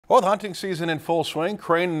Well, the hunting season in full swing,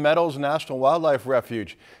 Crane Meadows National Wildlife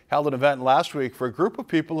Refuge held an event last week for a group of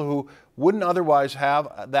people who wouldn't otherwise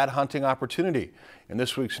have that hunting opportunity. In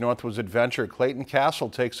this week's Northwoods adventure, Clayton Castle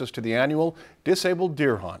takes us to the annual disabled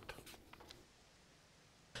deer hunt.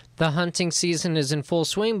 The hunting season is in full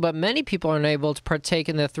swing, but many people are unable to partake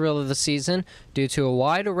in the thrill of the season due to a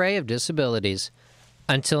wide array of disabilities.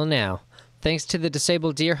 Until now. Thanks to the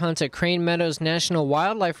disabled deer hunt at Crane Meadows National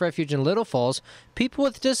Wildlife Refuge in Little Falls, people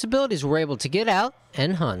with disabilities were able to get out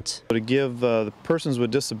and hunt. To give the persons with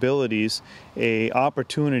disabilities an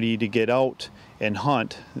opportunity to get out and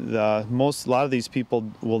hunt. A lot of these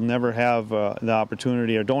people will never have the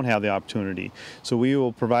opportunity or don't have the opportunity. So we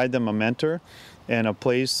will provide them a mentor and a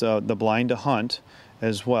place, the blind, to hunt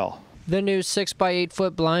as well. The new 6x8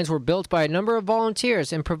 foot blinds were built by a number of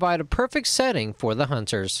volunteers and provide a perfect setting for the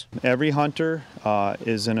hunters. Every hunter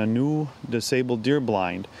is in a new disabled deer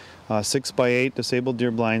blind, 6x8 disabled deer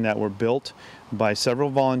blind that were built by several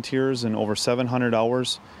volunteers, and over 700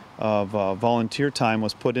 hours of volunteer time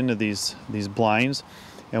was put into these blinds.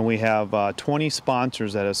 And we have 20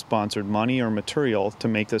 sponsors that have sponsored money or material to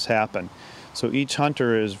make this happen. So each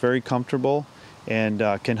hunter is very comfortable and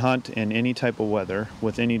can hunt in any type of weather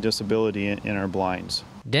with any disability in our blinds.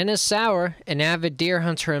 Dennis Sauer, an avid deer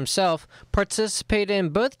hunter himself, participated in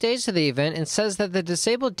both days of the event and says that the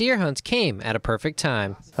disabled deer hunts came at a perfect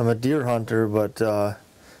time. I'm a deer hunter, but the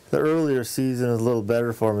earlier season is a little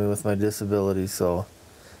better for me with my disability, so,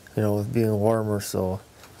 with being warmer, so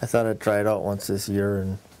I thought I'd try it out once this year,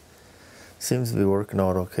 and it seems to be working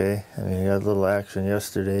out okay. I mean, I got a little action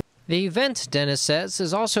yesterday. The event, Dennis says,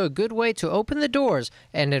 is also a good way to open the doors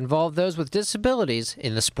and involve those with disabilities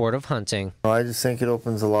in the sport of hunting. I just think it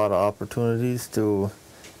opens a lot of opportunities to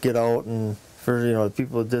get out, and for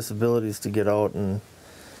people with disabilities to get out and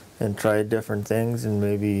try different things and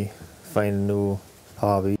maybe find a new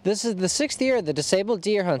hobby. This is the 6th year of the disabled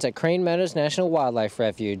deer hunt at Crane Meadows National Wildlife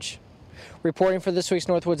Refuge. Reporting for this week's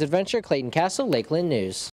Northwoods Adventure, Clayton Castle, Lakeland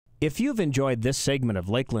News. If you've enjoyed this segment of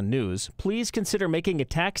Lakeland News, please consider making a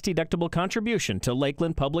tax-deductible contribution to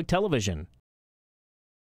Lakeland Public Television.